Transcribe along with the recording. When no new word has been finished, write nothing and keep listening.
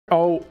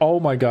Oh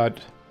my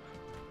god.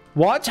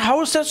 What?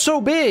 How is that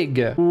so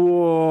big?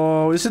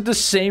 Whoa, is it the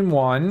same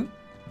one?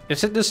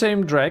 Is it the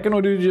same dragon,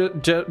 or do you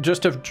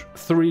just have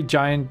 3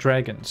 giant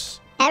dragons?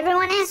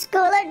 Everyone has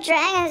cooler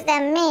dragons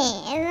than me.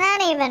 It's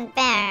not even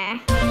fair.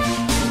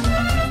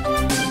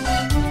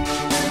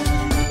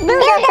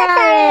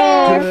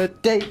 Buildosaurus!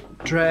 Good day,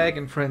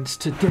 dragon friends.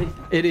 Today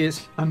it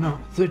is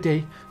another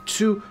day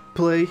to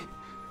play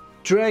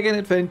dragon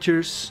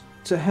adventures,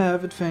 to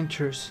have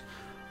adventures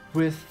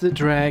with the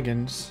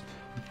dragons.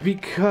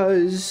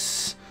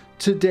 Because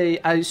today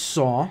I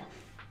saw...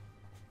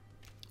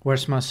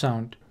 Where's my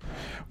sound?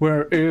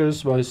 Where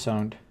is my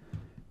sound?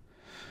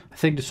 I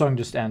think the song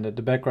just ended.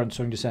 The background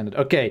song just ended.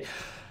 Okay.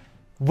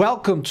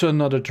 Welcome to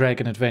another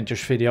Dragon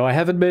Adventures video. I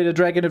haven't made a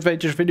Dragon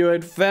Adventures video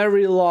in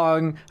very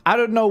long. I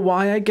don't know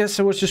why. I guess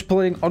I was just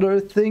playing other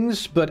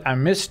things, but I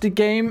missed the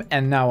game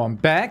and now I'm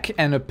back.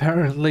 And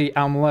apparently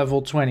I'm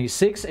level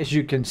 26, as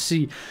you can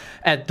see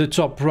at the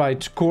top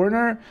right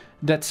corner.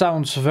 That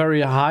sounds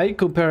very high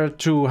compared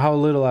to how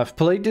little I've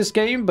played this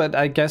game, but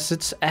I guess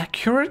it's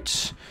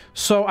accurate.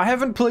 So I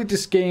haven't played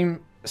this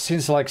game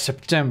since like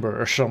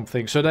September or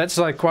something, so that's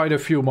like quite a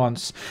few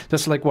months.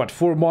 That's like what,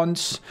 4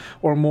 months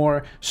or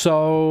more.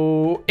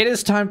 So it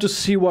is time to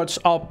see what's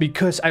up,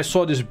 because I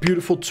saw this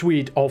beautiful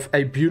tweet of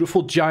a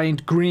beautiful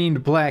giant green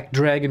black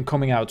dragon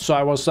coming out. So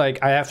I was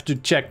like, I have to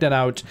check that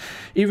out,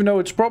 even though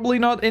it's probably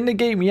not in the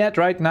game yet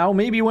right now.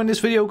 Maybe when this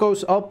video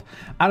goes up,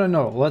 I don't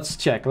know. Let's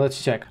check.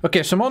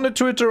 Okay, so I'm on the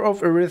Twitter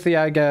of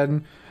Arithia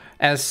again,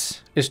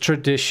 as is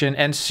tradition,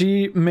 and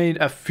she made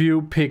a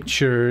few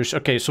pictures.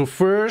 Okay, so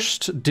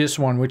first this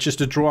one, which is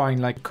the drawing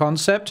like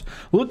concept.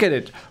 Look at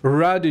it.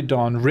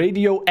 Radidon,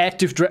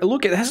 radioactive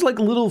look, it has like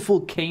little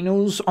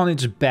volcanoes on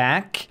its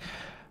back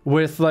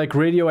with like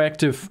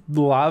radioactive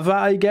lava,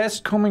 I guess,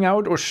 coming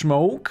out, or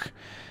smoke.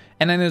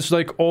 And then it's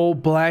like all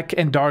black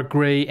and dark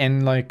gray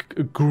and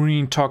like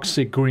green,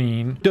 toxic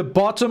green. The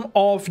bottom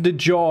of the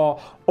jaw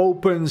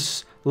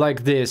opens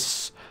like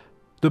this.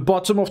 The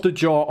bottom of the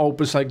jaw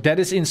opens like that.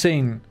 Is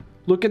insane.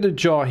 Look at the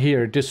jaw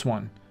here. This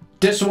one.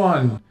 This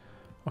one.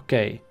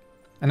 Okay.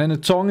 And then the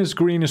tongue is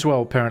green as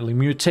well, apparently.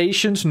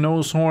 Mutations,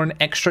 nose horn,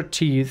 extra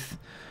teeth,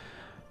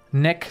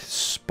 neck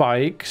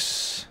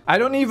spikes. I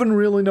don't even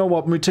really know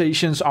what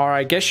mutations are.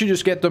 I guess you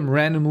just get them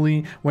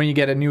randomly when you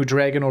get a new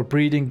dragon or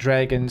breeding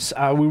dragons.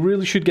 We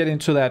really should get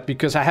into that,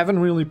 because I haven't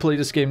really played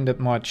this game that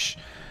much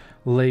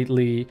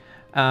lately.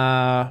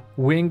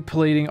 Wing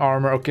plating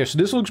armor. Okay, so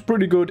this looks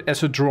pretty good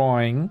as a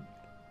drawing.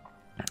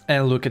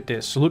 And look at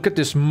this. Look at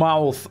this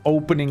mouth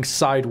opening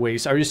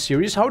sideways. Are you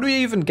serious? How do you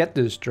even get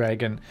this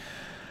dragon?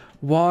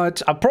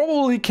 What? I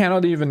probably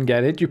cannot even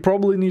get it. You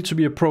probably need to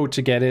be a pro to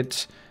get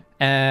it.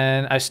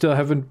 And I still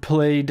haven't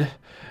played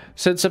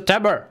since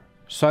September.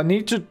 So I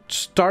need to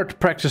start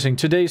practicing.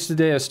 Today's the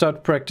day I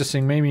start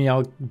practicing. Maybe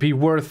I'll be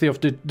worthy of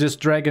this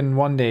dragon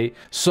one day.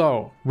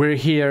 So, we're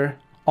here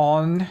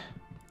on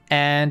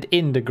and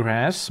in the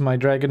grass. My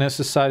dragon has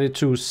decided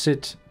to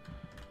sit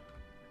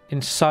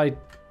inside.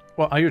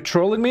 Well, are you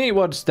trolling me?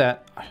 What's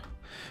that?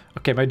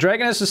 Okay, my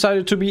dragon has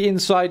decided to be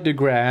inside the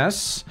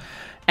grass.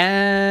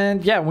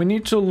 And yeah, we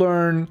need to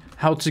learn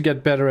how to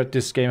get better at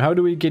this game. How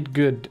do we get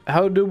good?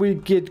 How do we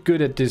get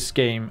good at this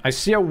game? I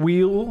see a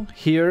wheel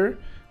here,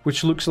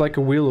 which looks like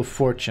a wheel of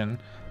fortune.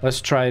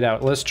 Let's try it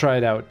out. Let's try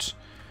it out.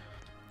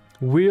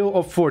 Wheel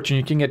of fortune.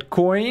 You can get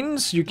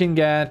coins. You can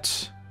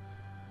get...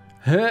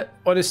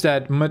 what is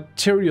that?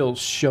 Material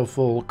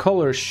shovel.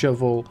 Color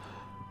shovel.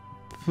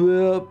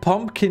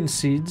 Pumpkin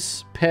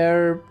seeds,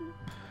 pear,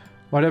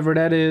 whatever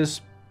that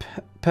is,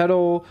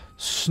 petal,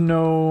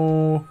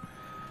 snow,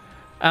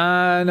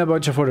 and a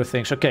bunch of other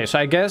things. Okay, so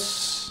I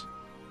guess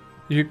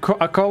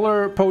a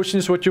color potion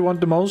is what you want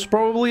the most,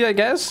 probably, I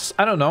guess.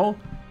 I don't know.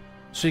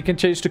 So you can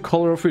change the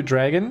color of your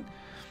dragon.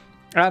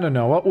 I don't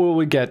know. What will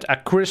we get? A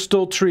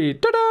crystal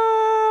treat.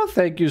 Ta-da!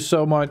 Thank you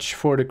so much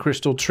for the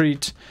crystal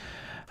treat.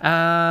 So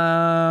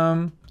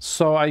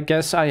I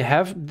guess I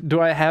have... Do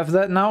I have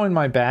that now in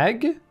my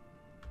bag?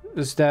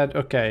 Is that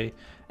okay?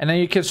 And then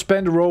you can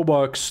spend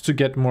Robux to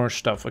get more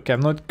stuff. Okay, I'm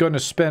not gonna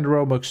spend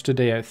Robux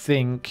today, I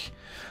think.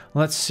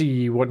 Let's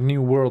see what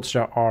new worlds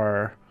there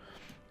are.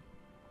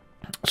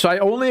 So I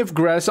only have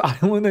Grass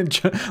Island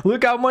and...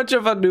 Look how much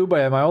of a noob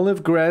I am. I only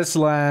have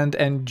Grassland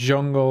and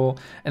Jungle.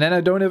 And then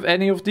I don't have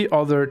any of the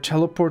other.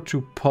 Teleport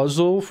to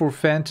Puzzle for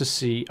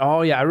Fantasy.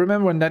 Oh yeah, I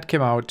remember when that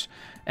came out.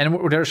 And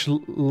there's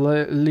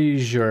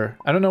Leisure.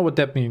 I don't know what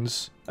that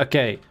means.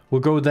 Okay,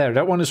 we'll go there.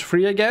 That one is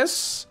free, I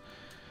guess?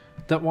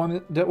 That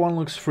one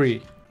looks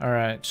free.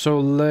 Alright, so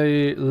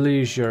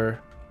leisure.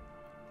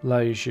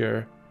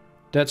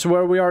 That's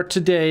where we are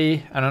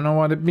today. I don't know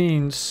what it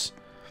means.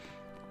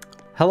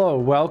 Hello,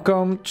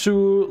 welcome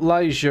to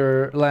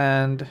Leisure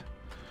Land.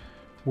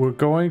 We're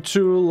going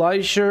to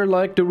leisure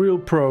like the real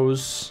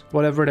pros.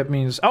 Whatever that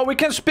means. Oh, we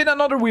can spin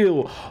another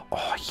wheel.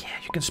 Oh yeah,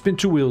 you can spin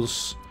 2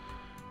 wheels.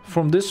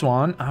 From this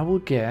one, I will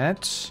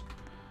get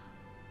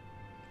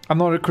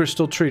another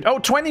crystal treat. Oh,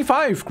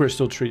 25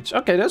 crystal treats.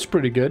 Okay, that's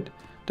pretty good.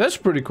 That's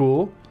pretty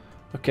cool.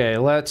 Okay,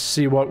 let's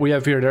see what we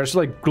have here. There's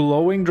like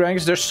glowing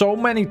dragons. There's so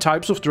many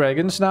types of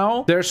dragons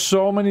now. There's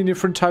so many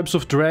different types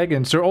of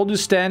dragons. They're all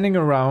just standing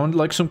around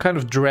like some kind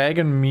of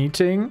dragon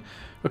meeting.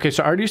 Okay,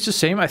 so are these the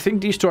same? I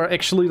think these two are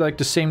actually like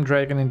the same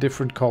dragon in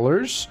different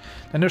colors.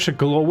 And there's a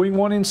glowing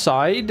one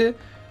inside.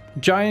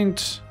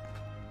 Giant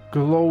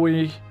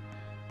glowy.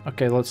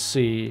 Okay, let's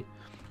see.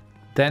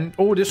 Then,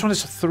 oh, this one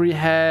has 3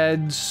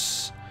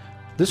 heads.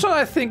 This one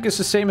I think is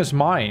the same as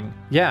mine.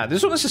 Yeah,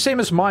 this one is the same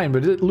as mine,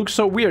 but it looks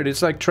so weird.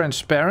 It's like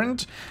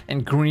transparent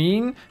and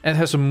green and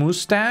has a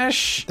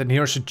mustache. Then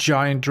here's a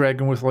giant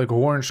dragon with like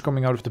horns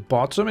coming out of the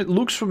bottom. It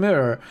looks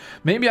familiar.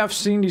 Maybe I've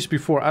seen these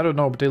before. I don't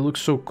know, but they look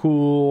so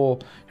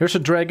cool. Here's a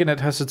dragon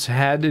that has its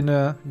head in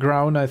the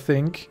ground, I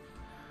think.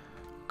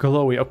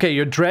 Glowy. Okay,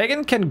 your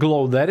dragon can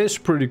glow. That is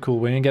pretty cool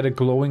when you get a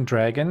glowing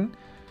dragon.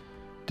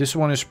 This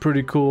one is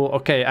pretty cool.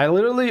 Okay, I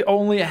literally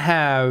only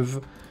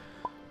have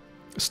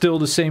still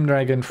the same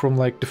dragon from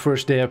like the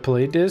first day I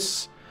played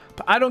this.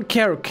 But I don't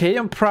care, okay?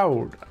 I'm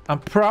proud. I'm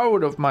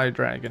proud of my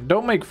dragon.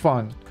 Don't make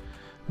fun.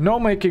 No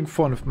making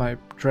fun of my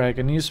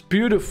dragon. He's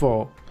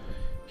beautiful.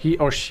 He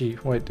or she.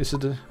 Wait, is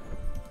it a...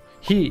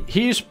 He.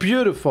 He's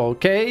beautiful,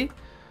 okay?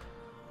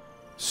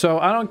 So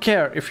I don't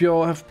care if you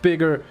all have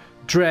bigger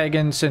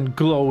dragons and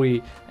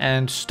glowy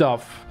and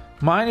stuff.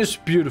 Mine is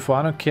beautiful.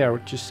 I don't care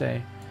what you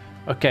say.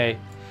 Okay.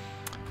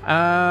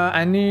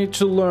 I need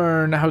to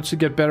learn how to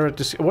get better at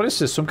this. What is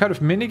this? Some kind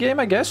of mini game,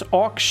 I guess?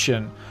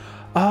 Auction.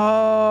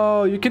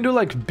 Oh, you can do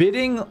like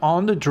bidding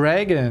on the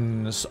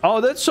dragons. Oh,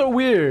 that's so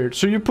weird.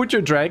 So you put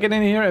your dragon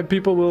in here and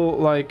people will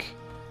like...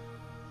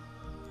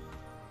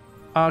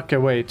 Okay,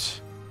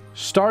 wait.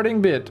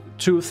 Starting bid,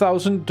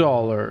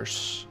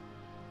 $2,000.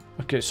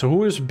 Okay, so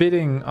who is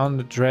bidding on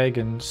the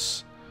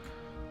dragons?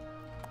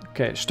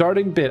 Okay,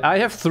 starting bid. I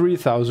have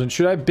 3,000.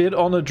 Should I bid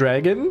on a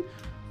dragon?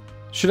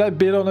 Should I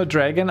bid on a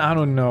dragon? I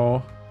don't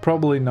know.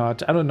 Probably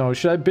not. I don't know.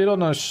 Should I bid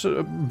on a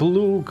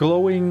blue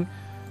glowing...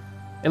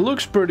 It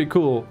looks pretty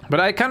cool. But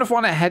I kind of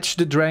want to hatch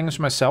the dragons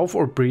myself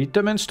or breed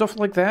them and stuff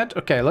like that.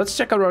 Okay, let's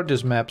check around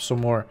this map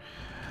some more.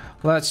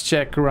 Let's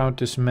check around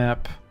this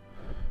map.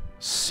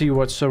 See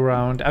what's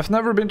around. I've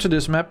never been to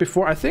this map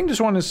before. I think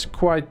this one is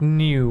quite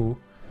new.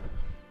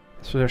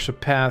 So there's a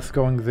path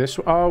going this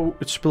way. Oh,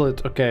 it's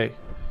split. Okay.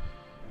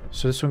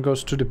 So this one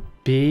goes to the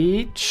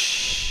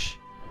beach.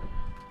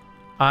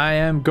 I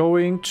am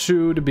going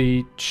to the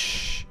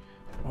beach.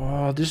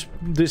 Oh,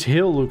 this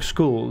hill looks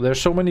cool. There's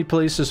so many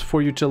places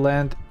for you to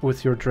land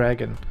with your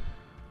dragon.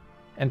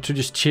 And to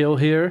just chill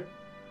here.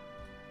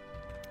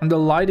 And the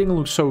lighting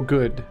looks so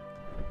good.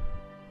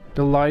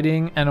 The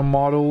lighting and the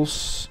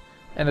models.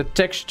 And the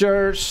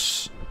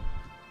textures.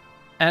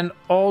 And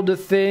all the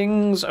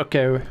things.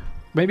 Okay.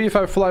 Maybe if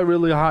I fly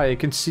really high, I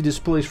can see this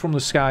place from the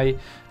sky.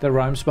 That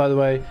rhymes, by the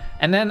way.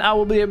 And then I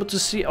will be able to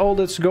see all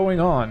that's going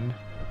on.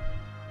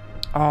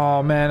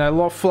 Oh man, I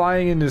love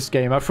flying in this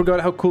game. I forgot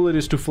how cool it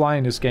is to fly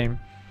in this game.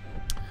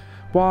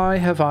 Why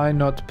have I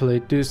not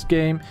played this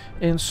game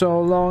in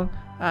so long?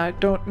 I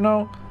don't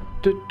know.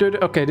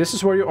 Okay, this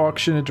is where you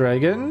auction the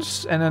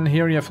dragons. And then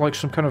here you have like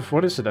some kind of...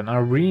 What is it? An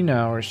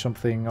arena or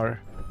something?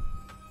 Or...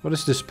 What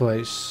is this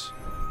place?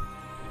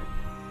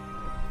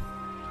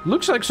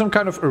 Looks like some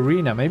kind of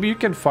arena. Maybe you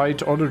can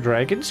fight other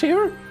dragons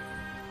here?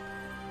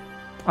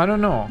 I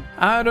don't know.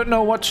 I don't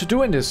know what to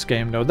do in this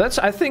game though.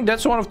 I think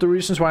that's one of the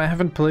reasons why I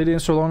haven't played it in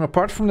so long.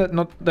 Apart from that,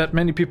 not that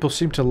many people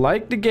seem to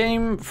like the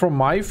game from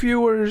my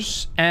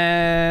viewers.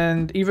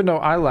 And even though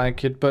I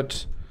like it,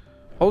 but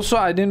also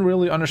I didn't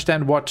really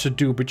understand what to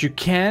do. But you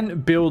can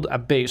build a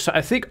base. So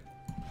I think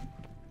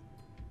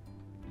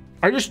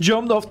I just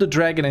jumped off the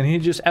dragon and he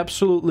just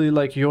absolutely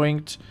like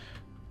yoinked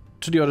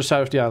to the other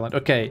side of the island.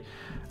 Okay.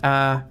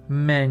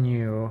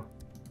 Menu.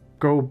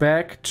 Go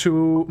back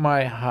to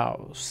my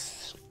house.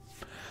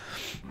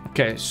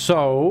 Okay,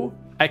 so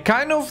I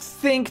kind of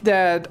think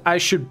that I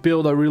should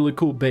build a really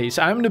cool base.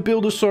 I'm the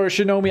Buildosaurus,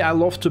 you know me, I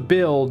love to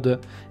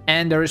build.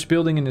 And there is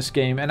building in this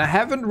game. And I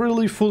haven't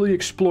really fully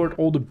explored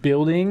all the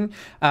building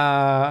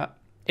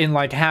in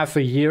like half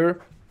a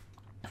year.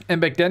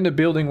 And back then the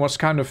building was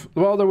kind of...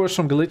 Well, there were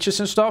some glitches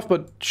and stuff,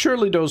 but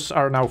surely those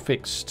are now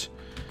fixed.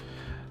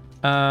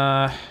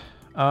 Oh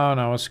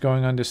no, what's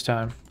going on this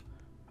time?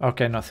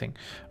 Okay, nothing.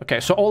 Okay,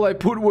 so all I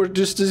put were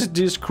just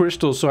these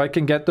crystals so I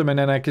can get them and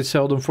then I can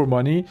sell them for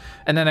money.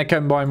 And then I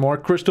can buy more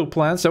crystal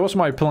plants. That was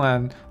my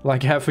plan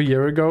like half a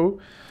year ago.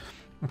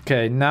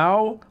 Okay,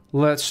 now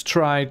let's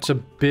try to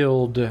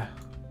build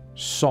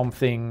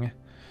something.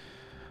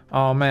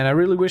 Oh man, I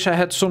really wish I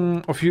had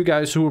some of you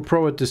guys who were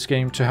pro at this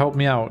game to help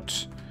me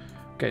out.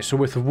 Okay, so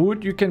with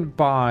wood you can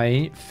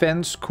buy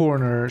fence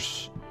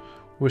corners.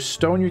 With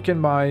stone you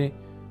can buy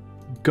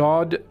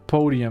god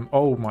podium.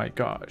 Oh my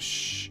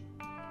gosh.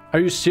 Are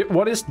you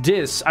what is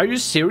this? Are you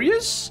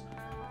serious?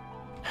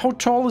 How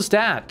tall is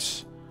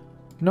that?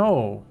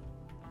 No.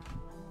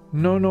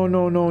 No, no,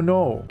 no, no,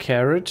 no.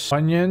 Carrots,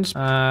 onions.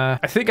 I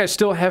think I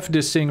still have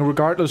this thing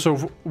regardless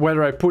of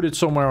whether I put it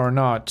somewhere or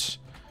not.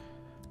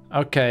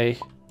 Okay.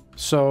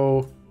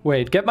 So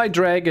Wait, get my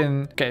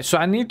dragon. Okay, so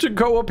I need to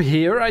go up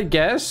here, I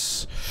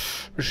guess.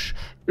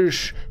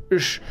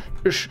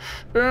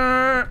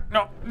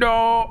 No,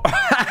 no.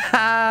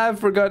 I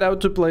forgot how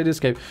to play this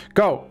game.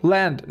 Go,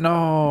 land.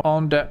 No,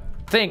 on the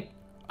thing.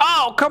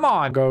 Oh, come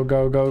on. Go,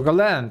 go, go, go,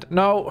 land.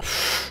 No.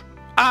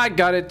 I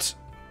got it.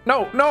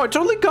 No, no, I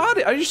totally got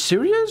it. Are you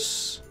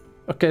serious?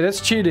 Okay, that's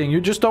cheating. You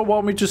just don't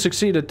want me to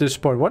succeed at this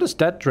point. What is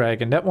that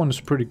dragon? That one is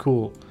pretty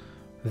cool.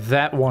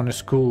 That one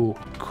is cool.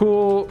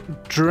 Cool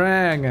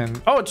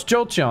dragon. Oh, it's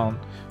Jolteon.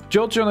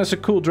 Jolteon is a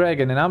cool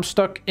dragon, and I'm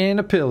stuck in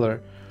a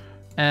pillar.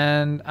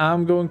 And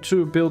I'm going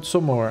to build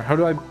some more. How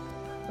do I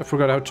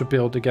forgot how to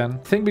build again. I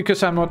think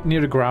because I'm not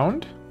near the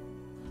ground.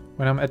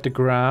 When I'm at the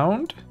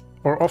ground.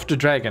 Or off the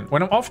dragon.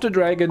 When I'm off the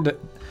dragon, the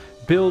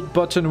build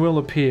button will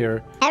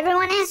appear.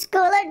 Everyone has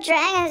cooler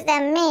dragons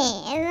than me.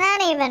 Is that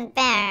even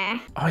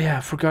fair? Oh yeah,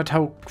 I forgot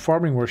how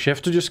farming works. You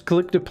have to just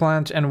click the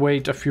plant and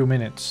wait a few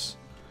minutes.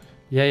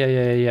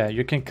 Yeah.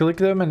 You can click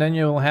them and then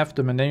you'll have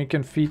them. And then you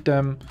can feed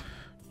them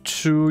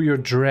to your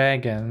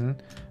dragon.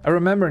 I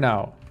remember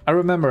now. I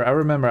remember.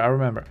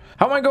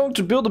 How am I going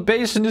to build a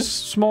base in this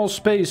small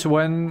space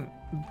when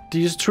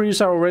these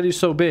trees are already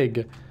so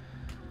big?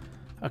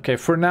 Okay,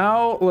 for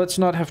now, let's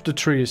not have the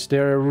trees.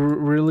 They're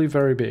really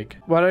very big.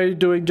 What are you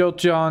doing,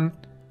 Jolteon?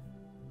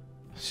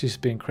 She's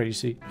being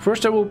crazy.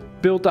 First, I will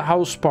build the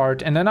house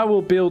part, and then I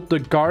will build the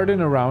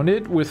garden around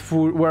it with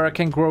food where I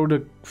can grow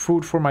the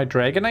food for my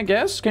dragon, I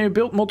guess. Can you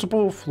build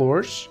multiple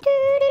floors?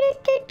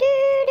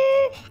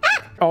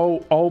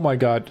 Oh my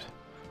god.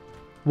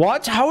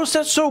 What? How is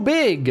that so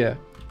big?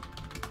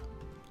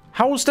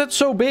 How is that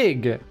so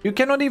big? You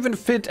cannot even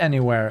fit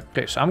anywhere.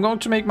 Okay, so I'm going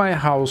to make my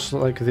house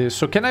like this.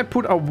 So can I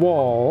put a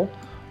wall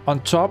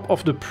on top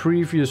of the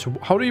previous...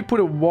 How do you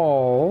put a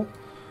wall?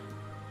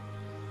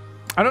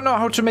 I don't know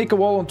how to make a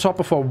wall on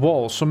top of a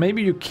wall. So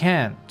maybe you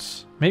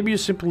can't. Maybe you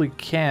simply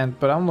can't,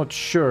 but I'm not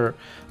sure.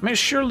 I mean,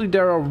 surely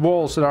there are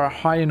walls that are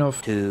high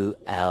enough. 2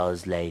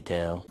 hours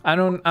later.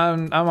 I'm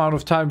out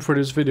of time for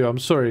this video. I'm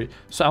sorry.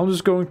 So I'm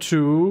just going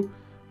to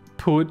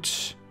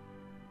put...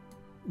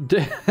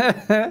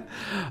 I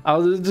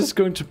was just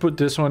going to put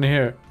this one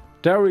here.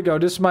 There we go.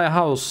 This is my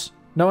house.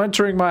 No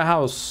entering my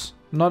house.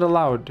 Not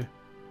allowed.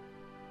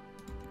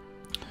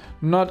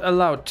 Not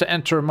allowed to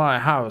enter my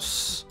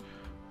house.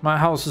 My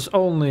house is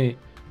only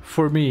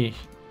for me.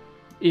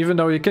 Even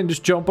though you can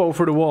just jump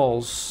over the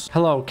walls.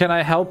 Hello, can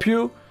I help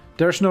you?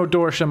 There's no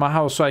doors in my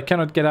house, so I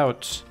cannot get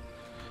out.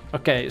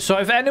 Okay, so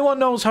if anyone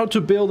knows how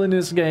to build in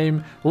this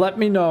game, let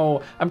me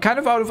know. I'm kind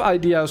of out of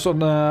ideas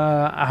on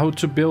how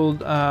to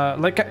build.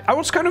 Like, I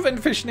was kind of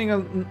envisioning a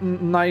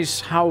nice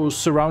house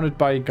surrounded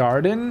by a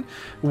garden.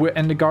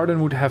 And the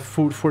garden would have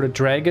food for the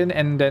dragon.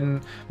 And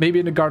then maybe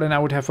in the garden I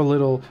would have a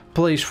little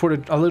place for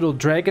a little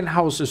dragon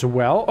house as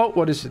well. Oh,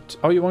 what is it?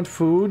 Oh, you want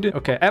food?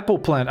 Okay, apple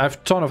plant. I have a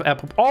ton of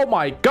apple. Oh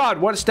my god,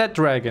 what is that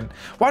dragon?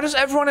 Why does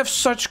everyone have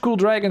such cool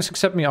dragons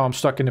except me? Oh, I'm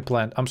stuck in the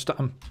plant. I'm stuck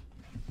in a plant.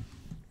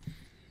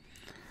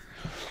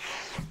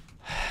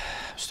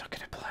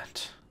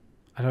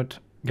 I don't...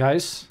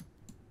 Guys?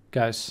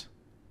 Okay.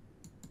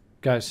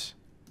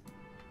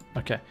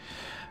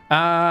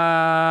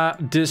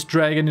 This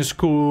dragon is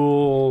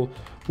cool.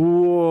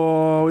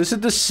 Whoa. Is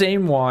it the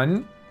same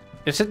one?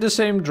 Is it the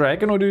same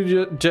dragon, or do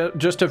you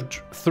just have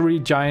 3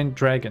 giant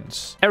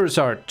dragons?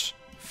 Erisart.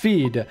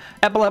 Feed.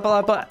 Apple.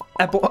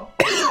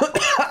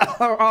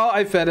 Oh,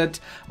 I fed it.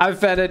 I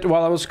fed it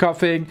while I was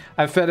coughing.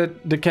 I fed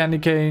it the candy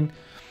cane.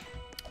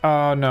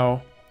 Oh,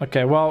 no.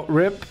 Okay, well,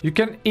 rip. You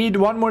can eat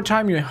one more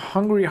time, you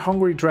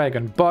hungry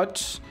dragon.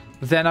 But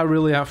then I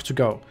really have to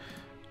go.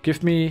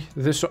 Give me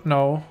this.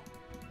 No.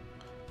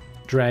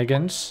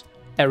 Dragons.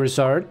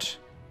 Erisart.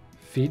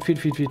 Feed.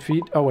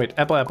 Oh, wait.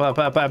 Apple.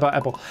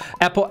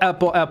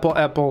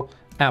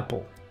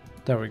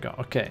 There we go.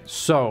 Okay,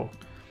 so...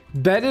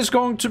 that is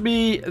going to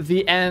be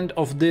the end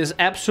of this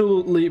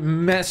absolutely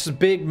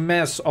big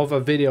mess of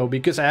a video,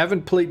 because I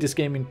haven't played this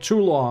game in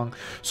too long.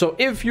 So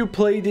if you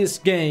play this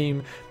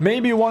game,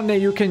 maybe one day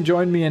you can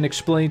join me and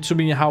explain to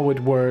me how it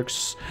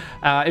works.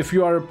 If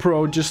you are a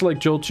pro, just like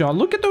Jolteon.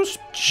 Look at those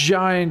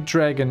giant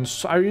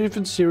dragons. Are you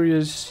even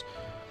serious?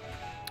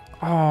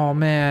 Oh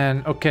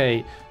man,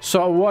 okay.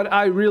 So what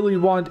I really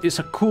want is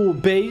a cool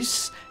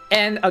base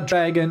and a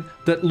dragon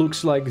that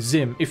looks like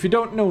Zim. If you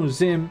don't know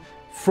Zim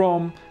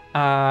from...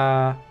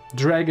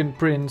 Dragon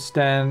Prince,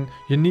 then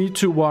you need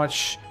to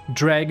watch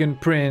Dragon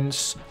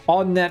Prince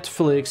on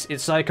Netflix.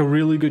 It's like a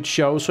really good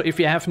show. So if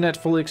you have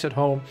Netflix at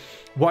home,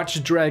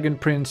 watch Dragon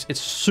Prince.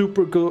 It's a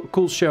super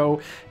cool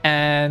show,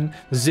 and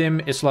Zim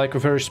is like a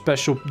very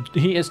special...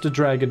 he is the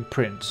Dragon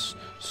Prince.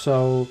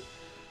 So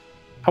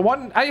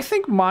I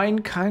think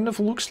mine kind of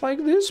looks like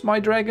this, my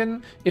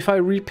dragon, if I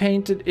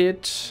repainted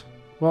it.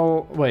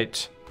 Well,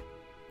 wait.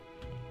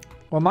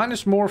 Well, mine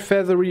is more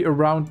feathery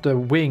around the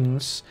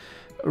wings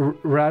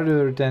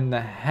rather than the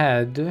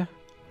head.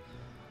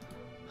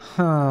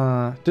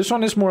 Huh. This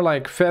one is more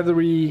like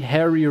feathery,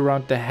 hairy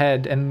around the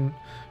head and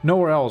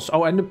nowhere else.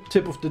 Oh, and the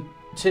tip of the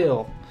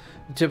tail.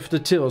 The tip of the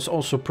tail is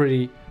also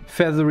pretty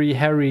feathery,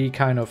 hairy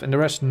kind of, and the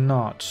rest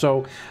not.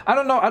 So I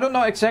don't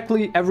know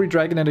exactly every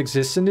dragon that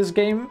exists in this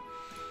game.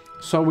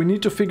 So we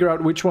need to figure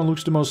out which one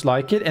looks the most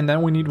like it, and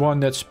then we need one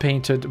that's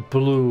painted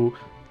blue.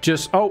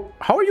 Just, oh,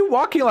 how are you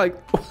walking like...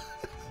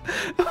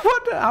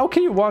 What? How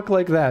can you walk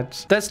like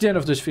that? That's the end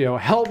of this video.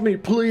 Help me,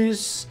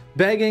 please.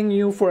 Begging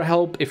you for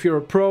help if you're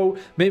a pro.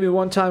 Maybe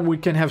one time we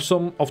can have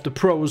some of the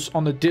pros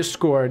on the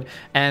Discord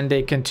and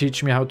they can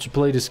teach me how to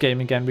play this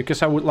game again,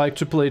 because I would like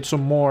to play it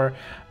some more.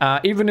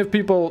 Even if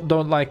people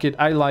don't like it,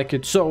 I like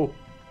it. So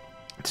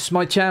this is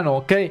my channel,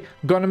 okay?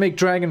 I'm gonna make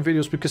dragon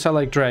videos because I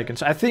like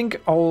dragons. I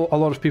think a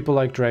lot of people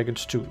like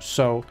dragons too.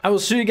 So I will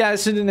see you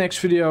guys in the next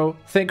video.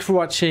 Thank you for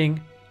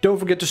watching. Don't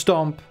forget to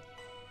stomp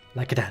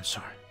like a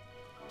dinosaur.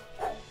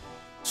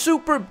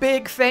 Super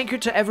big thank you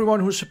to everyone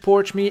who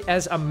supports me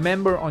as a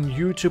member on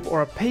YouTube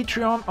or a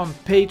Patreon on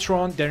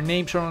Patreon. Their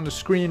names are on the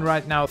screen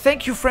right now.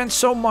 Thank you, friends,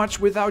 so much.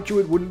 Without you,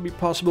 it wouldn't be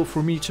possible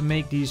for me to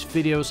make these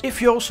videos.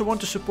 If you also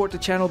want to support the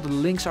channel, the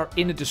links are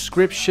in the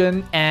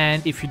description.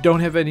 And if you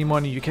don't have any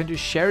money, you can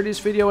just share this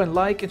video and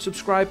like and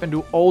subscribe and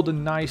do all the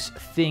nice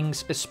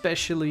things,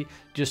 especially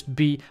just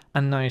be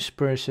a nice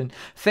person.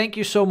 Thank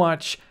you so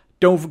much.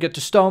 Don't forget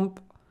to stomp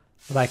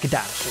like a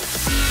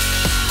dinosaur.